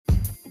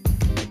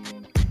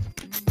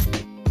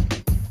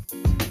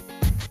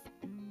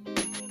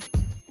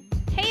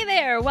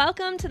there.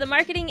 Welcome to the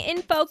Marketing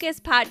in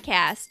Focus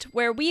podcast,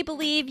 where we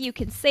believe you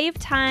can save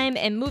time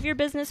and move your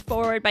business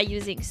forward by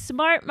using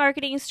smart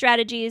marketing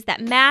strategies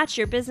that match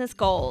your business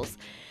goals.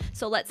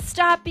 So let's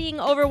stop being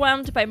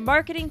overwhelmed by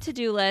marketing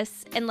to-do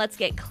lists and let's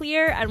get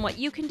clear on what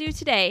you can do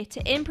today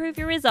to improve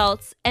your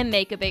results and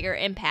make a bigger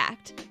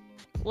impact.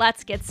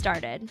 Let's get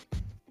started.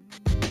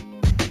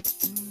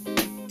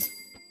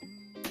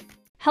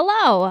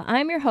 Hello,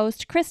 I'm your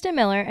host, Krista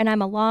Miller, and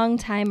I'm a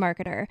longtime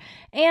marketer.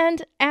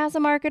 And as a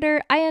marketer,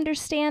 I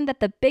understand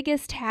that the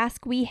biggest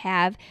task we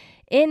have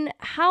in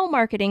how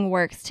marketing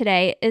works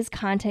today is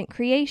content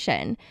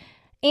creation.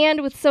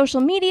 And with social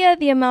media,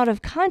 the amount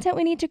of content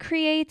we need to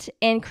create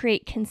and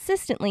create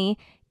consistently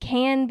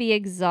can be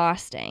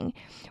exhausting.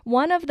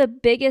 One of the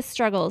biggest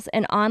struggles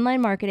in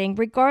online marketing,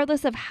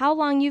 regardless of how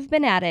long you've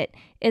been at it,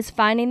 is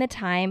finding the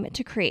time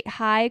to create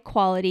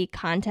high-quality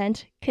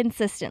content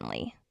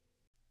consistently.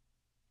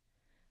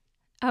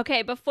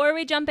 Okay, before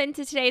we jump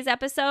into today's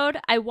episode,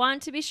 I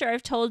want to be sure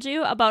I've told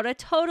you about a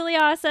totally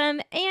awesome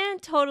and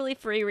totally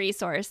free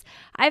resource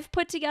I've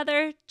put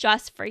together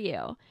just for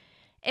you.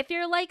 If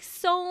you're like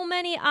so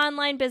many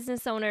online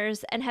business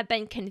owners and have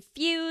been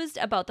confused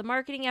about the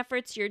marketing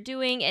efforts you're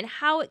doing and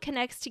how it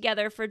connects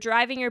together for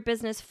driving your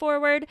business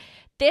forward,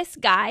 this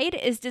guide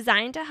is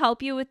designed to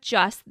help you with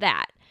just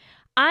that.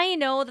 I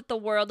know that the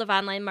world of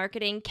online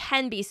marketing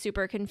can be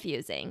super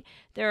confusing.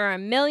 There are a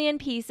million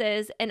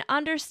pieces, and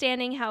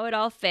understanding how it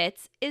all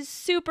fits is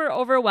super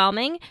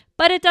overwhelming,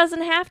 but it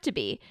doesn't have to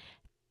be.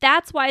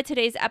 That's why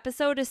today's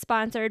episode is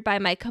sponsored by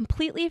my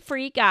completely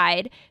free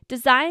guide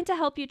designed to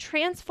help you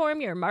transform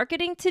your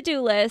marketing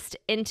to-do list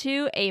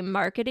into a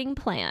marketing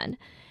plan.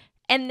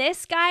 In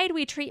this guide,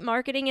 we treat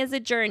marketing as a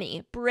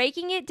journey,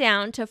 breaking it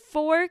down to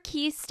 4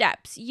 key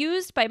steps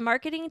used by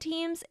marketing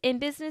teams in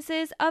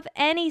businesses of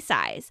any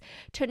size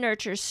to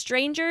nurture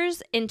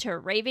strangers into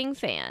raving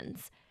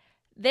fans.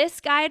 This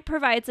guide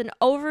provides an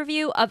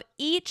overview of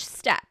each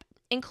step,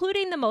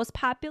 including the most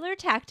popular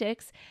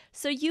tactics,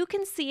 so you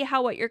can see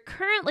how what you're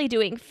currently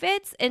doing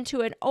fits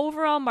into an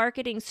overall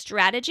marketing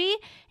strategy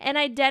and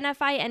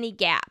identify any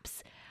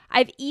gaps.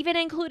 I've even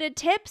included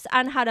tips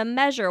on how to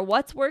measure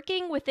what's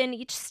working within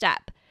each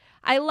step.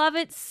 I love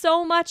it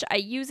so much I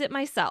use it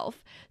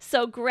myself.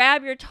 So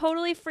grab your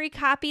totally free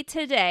copy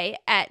today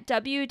at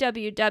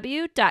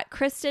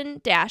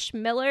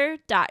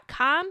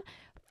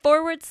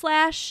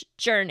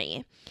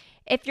www.kristen-miller.com/journey.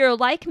 If you're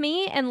like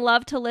me and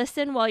love to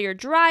listen while you're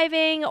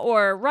driving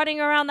or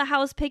running around the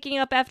house picking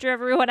up after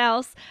everyone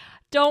else,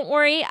 don't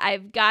worry,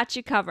 I've got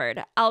you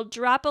covered. I'll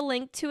drop a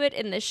link to it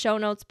in the show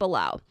notes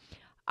below.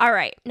 All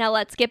right, now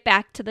let's get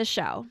back to the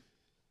show.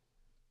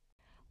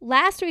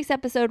 Last week's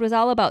episode was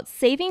all about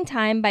saving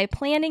time by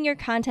planning your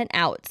content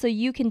out so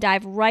you can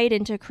dive right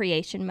into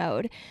creation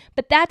mode.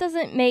 But that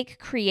doesn't make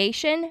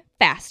creation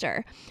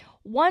faster.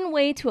 One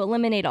way to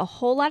eliminate a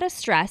whole lot of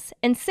stress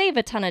and save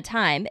a ton of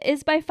time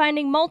is by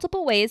finding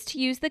multiple ways to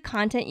use the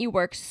content you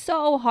work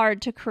so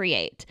hard to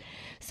create.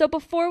 So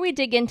before we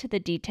dig into the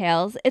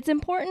details, it's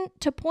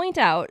important to point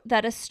out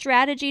that a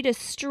strategy to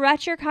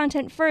stretch your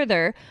content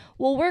further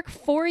will work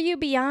for you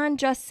beyond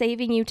just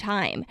saving you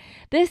time.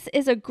 This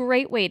is a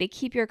great way to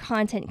keep your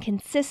content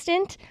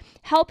consistent,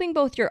 helping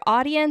both your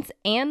audience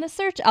and the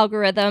search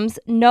algorithms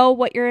know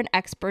what you're an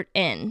expert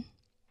in.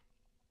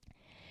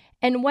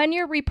 And when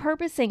you're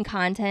repurposing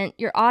content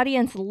your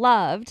audience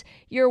loved,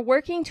 you're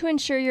working to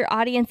ensure your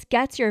audience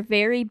gets your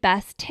very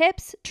best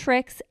tips,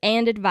 tricks,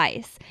 and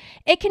advice.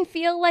 It can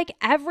feel like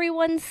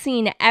everyone's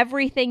seen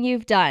everything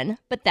you've done,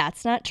 but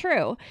that's not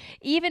true.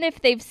 Even if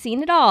they've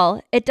seen it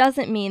all, it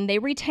doesn't mean they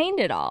retained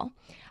it all.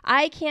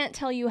 I can't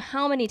tell you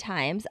how many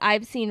times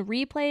I've seen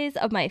replays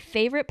of my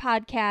favorite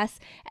podcasts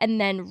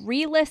and then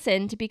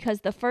re-listened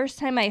because the first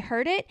time I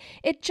heard it,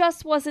 it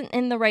just wasn't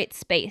in the right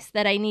space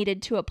that I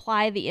needed to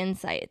apply the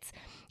insights.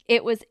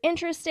 It was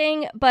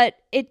interesting, but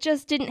it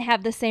just didn't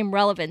have the same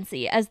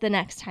relevancy as the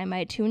next time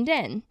I tuned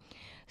in.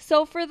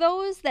 So for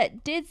those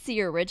that did see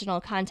your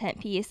original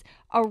content piece,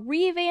 a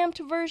revamped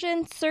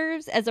version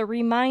serves as a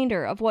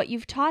reminder of what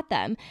you've taught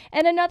them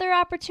and another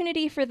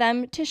opportunity for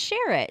them to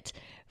share it.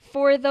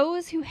 For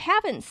those who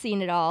haven't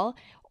seen it all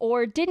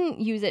or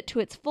didn't use it to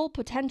its full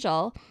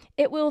potential,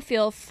 it will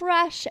feel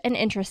fresh and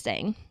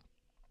interesting.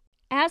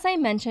 As I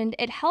mentioned,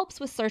 it helps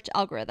with search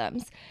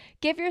algorithms.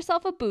 Give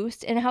yourself a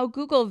boost in how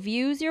Google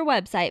views your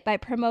website by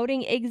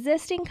promoting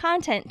existing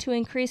content to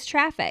increase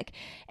traffic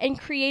and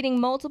creating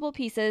multiple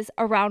pieces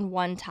around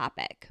one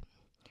topic.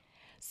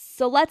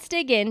 So let's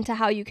dig into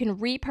how you can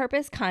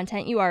repurpose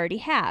content you already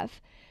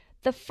have.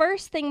 The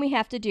first thing we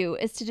have to do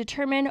is to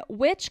determine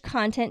which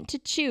content to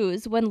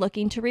choose when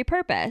looking to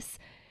repurpose.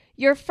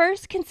 Your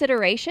first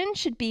consideration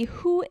should be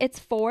who it's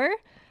for.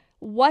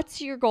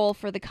 What's your goal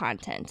for the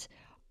content?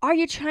 Are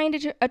you trying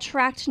to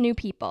attract new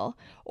people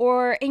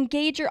or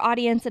engage your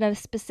audience in a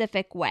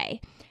specific way?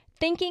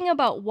 Thinking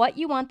about what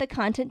you want the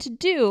content to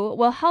do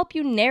will help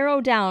you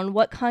narrow down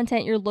what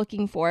content you're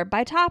looking for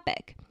by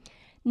topic.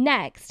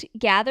 Next,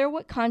 gather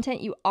what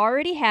content you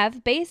already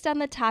have based on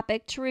the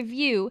topic to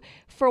review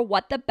for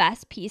what the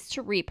best piece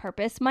to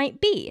repurpose might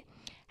be.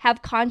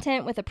 Have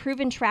content with a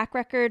proven track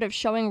record of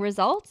showing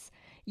results?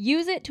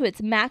 Use it to its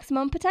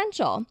maximum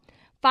potential.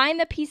 Find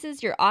the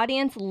pieces your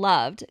audience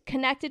loved,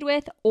 connected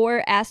with,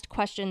 or asked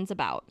questions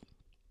about.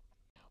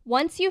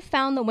 Once you've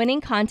found the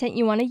winning content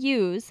you want to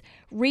use,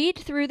 read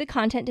through the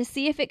content to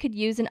see if it could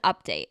use an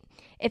update.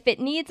 If it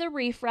needs a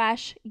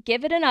refresh,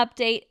 give it an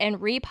update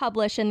and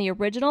republish in the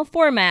original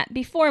format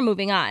before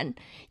moving on.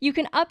 You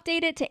can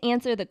update it to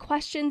answer the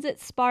questions it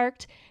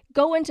sparked,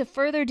 go into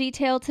further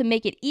detail to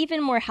make it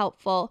even more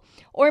helpful,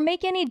 or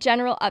make any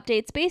general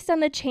updates based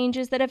on the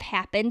changes that have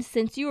happened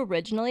since you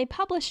originally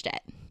published it.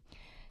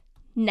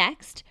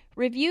 Next,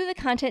 review the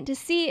content to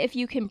see if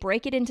you can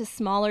break it into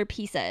smaller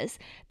pieces.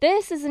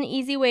 This is an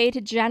easy way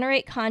to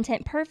generate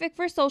content perfect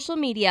for social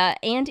media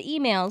and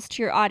emails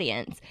to your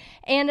audience,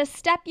 and a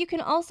step you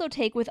can also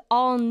take with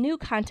all new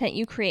content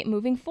you create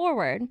moving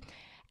forward.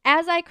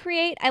 As I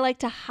create, I like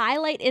to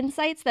highlight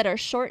insights that are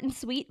short and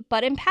sweet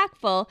but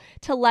impactful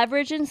to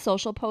leverage in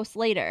social posts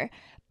later.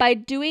 By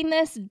doing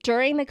this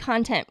during the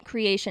content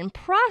creation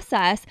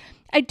process,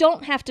 I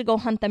don't have to go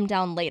hunt them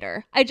down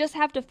later. I just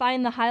have to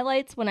find the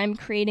highlights when I'm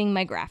creating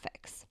my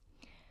graphics.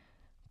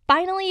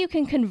 Finally, you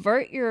can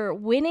convert your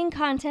winning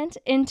content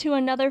into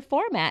another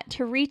format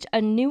to reach a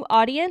new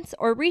audience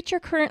or reach your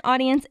current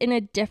audience in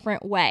a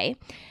different way.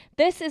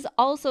 This is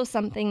also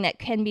something that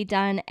can be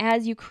done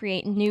as you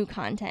create new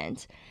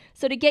content.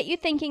 So to get you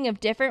thinking of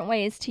different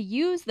ways to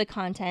use the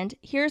content,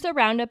 here's a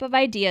roundup of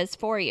ideas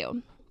for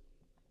you.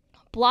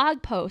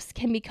 Blog posts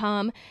can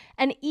become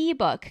an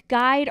ebook,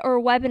 guide, or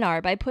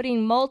webinar by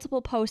putting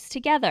multiple posts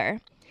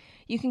together.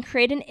 You can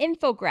create an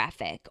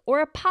infographic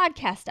or a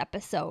podcast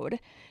episode.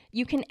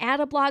 You can add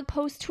a blog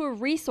post to a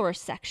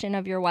resource section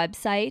of your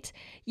website.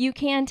 You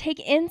can take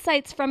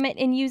insights from it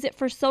and use it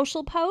for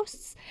social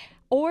posts,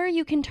 or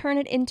you can turn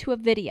it into a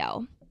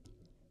video.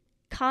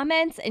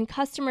 Comments and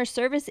customer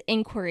service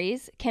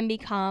inquiries can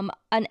become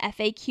an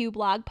FAQ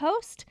blog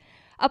post,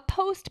 a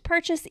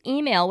post-purchase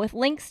email with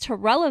links to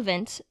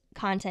relevant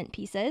content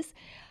pieces,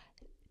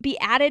 be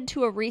added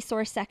to a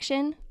resource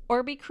section,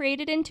 or be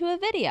created into a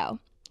video.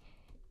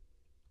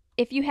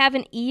 If you have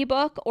an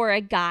ebook or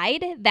a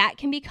guide, that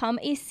can become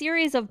a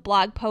series of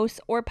blog posts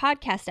or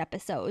podcast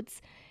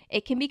episodes.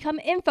 It can become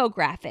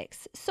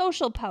infographics,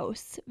 social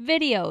posts,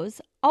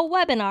 videos, a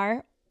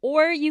webinar,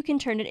 or you can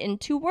turn it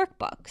into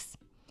workbooks.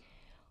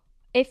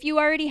 If you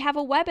already have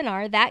a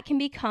webinar, that can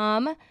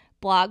become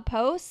blog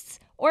posts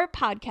or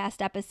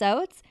podcast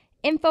episodes,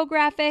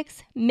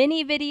 infographics,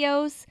 mini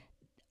videos,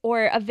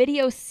 or a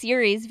video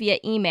series via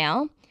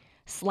email,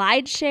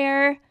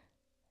 SlideShare,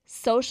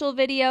 social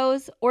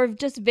videos, or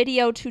just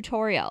video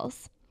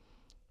tutorials.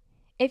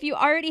 If you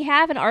already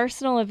have an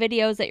arsenal of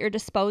videos at your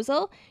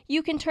disposal,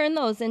 you can turn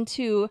those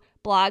into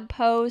blog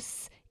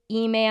posts,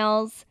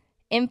 emails,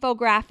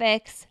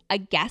 infographics, a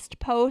guest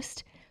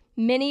post,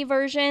 mini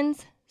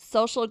versions,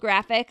 social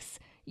graphics.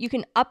 You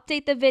can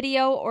update the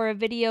video or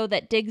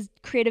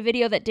create a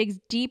video that digs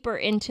deeper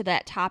into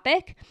that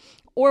topic,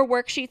 or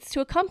worksheets to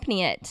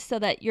accompany it so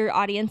that your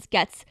audience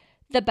gets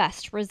the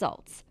best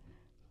results.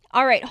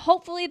 All right,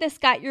 hopefully this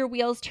got your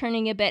wheels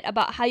turning a bit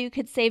about how you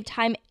could save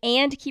time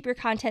and keep your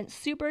content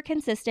super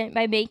consistent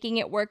by making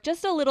it work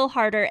just a little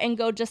harder and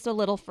go just a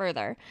little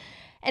further.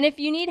 And if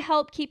you need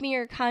help keeping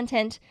your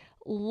content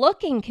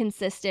looking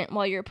consistent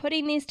while you're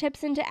putting these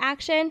tips into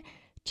action,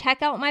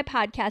 check out my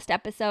podcast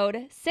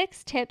episode,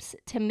 6 Tips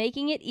to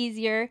Making It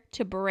Easier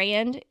to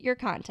Brand Your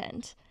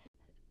Content.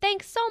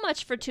 Thanks so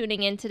much for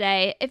tuning in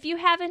today. If you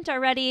haven't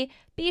already,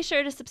 be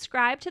sure to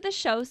subscribe to the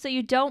show so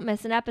you don't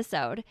miss an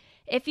episode.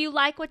 If you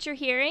like what you're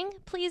hearing,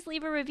 please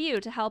leave a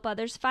review to help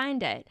others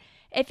find it.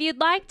 If you'd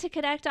like to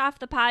connect off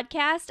the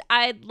podcast,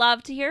 I'd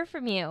love to hear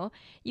from you.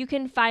 You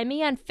can find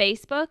me on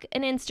Facebook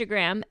and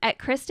Instagram at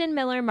Kristen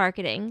Miller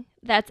Marketing.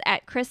 That's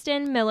at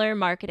Kristen Miller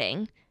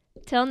Marketing.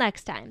 Till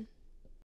next time.